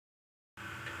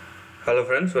Hello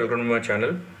friends, welcome to my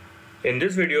channel. In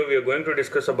this video we are going to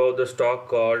discuss about the stock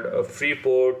called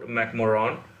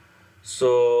Freeport-McMoRan.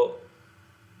 So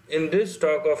in this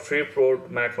stock of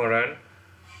Freeport-McMoRan,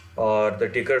 or the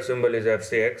ticker symbol is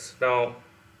FCX. Now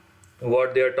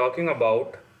what they are talking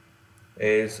about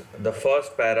is the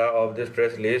first para of this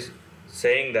press release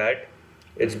saying that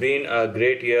it's been a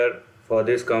great year for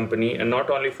this company, and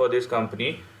not only for this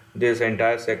company, this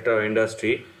entire sector or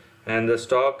industry, and the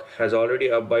stock has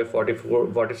already up by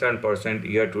 47%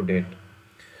 year to date.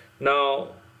 Now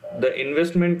the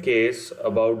investment case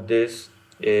about this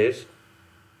is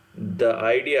the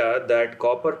idea that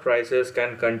copper prices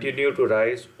can continue to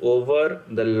rise over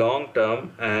the long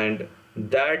term, and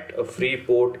that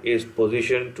Freeport is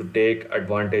positioned to take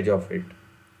advantage of it.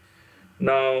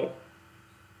 Now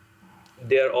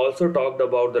they are also talked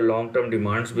about the long-term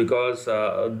demands, because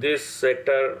this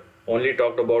sector only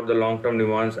talked about the long-term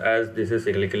demands as this is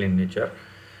cyclical in nature.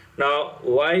 Now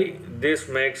why this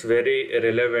makes very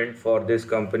relevant for this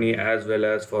company as well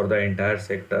as for the entire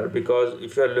sector, because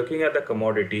if you are looking at the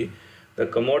commodity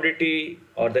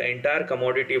or the entire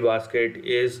commodity basket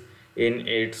is in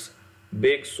its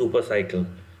big super cycle,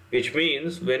 which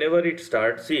means whenever it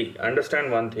starts, see,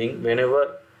 understand one thing,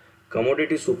 whenever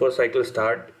commodity super cycle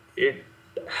start, it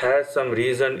has some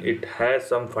reason, it has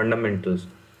some fundamentals.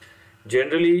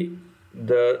 Generally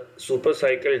the super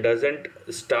cycle doesn't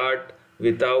start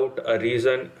without a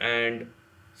reason, and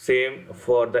same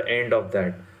for the end of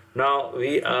that. Now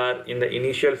we are in the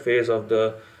initial phase of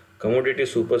the commodity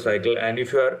super cycle, and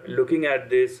if you are looking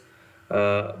at this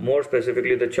more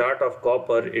specifically, the chart of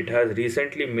copper, it has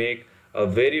recently made a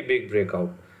very big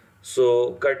breakout.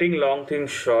 So cutting long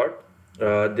things short,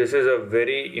 this is a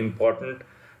very important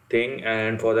thing,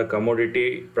 and for the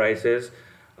commodity prices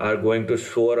are going to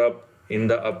soar up in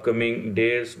the upcoming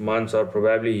days, months, or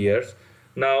probably years.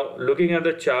 Now looking at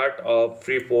the chart of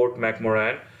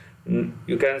Freeport-McMoRan,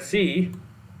 you can see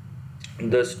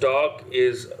the stock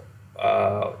is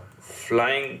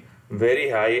flying very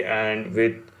high and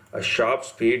with a sharp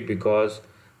speed, because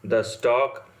the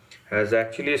stock has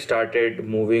actually started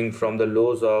moving from the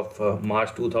lows of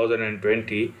March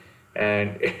 2020,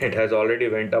 and it has already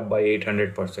went up by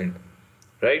 800%,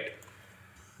 right?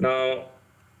 Now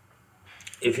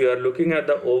if you are looking at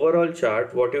the overall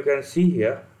chart, what you can see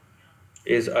here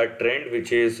is a trend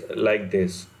which is like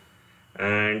this,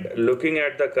 and looking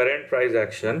at the current price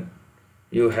action,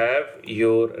 you have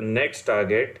your next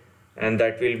target, and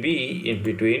that will be in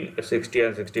between $60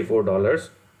 and $64.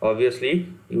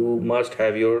 Obviously you must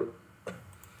have your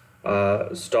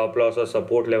stop loss or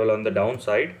support level on the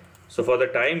downside. So for the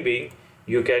time being,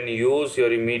 you can use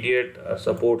your immediate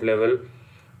support level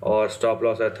or stop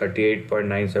loss at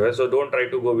 38.97. so don't try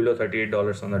to go below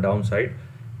 $38 on the downside.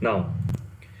 Now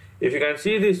if you can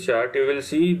see this chart, you will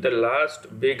see the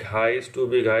last big highs, two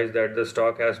big highs that the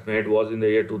stock has made was in the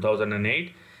year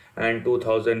 2008 and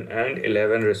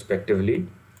 2011 respectively.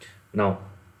 Now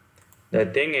the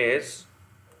thing is,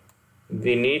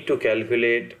 we need to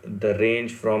calculate the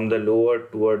range from the lower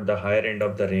toward the higher end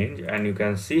of the range, and you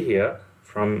can see here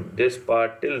from this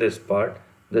part till this part,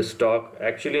 the stock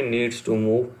actually needs to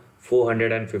move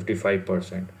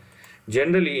 455%.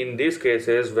 Generally in these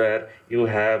cases where you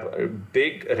have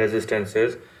big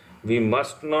resistances, we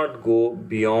must not go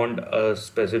beyond a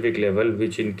specific level,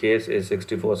 which in case is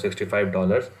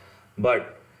 $64-65,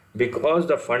 but because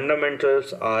the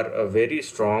fundamentals are very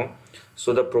strong,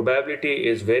 so the probability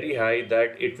is very high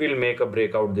that it will make a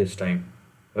breakout this time.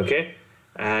 Okay,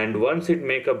 and once it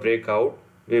make a breakout,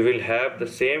 we will have the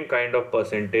same kind of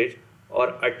percentage,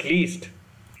 or at least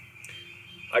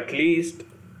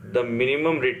the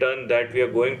minimum return that we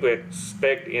are going to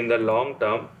expect in the long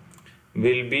term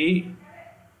will be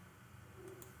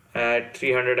at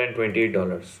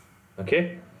 $328.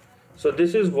 Okay, so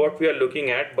this is what we are looking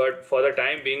at, but for the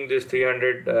time being, this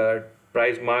 300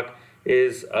 price mark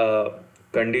is a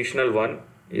conditional one,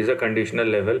 is a conditional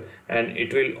level, and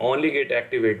it will only get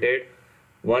activated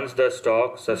once the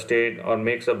stock sustain or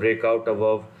makes a breakout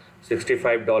above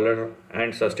 $65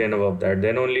 and sustain above that,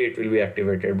 then only it will be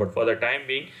activated. But for the time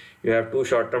being, you have two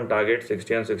short-term targets,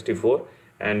 60 and 64,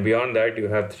 and beyond that you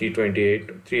have $300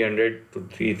 to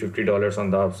 $350 on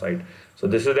the upside. So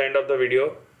this is the end of the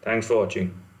video. Thanks for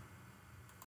watching.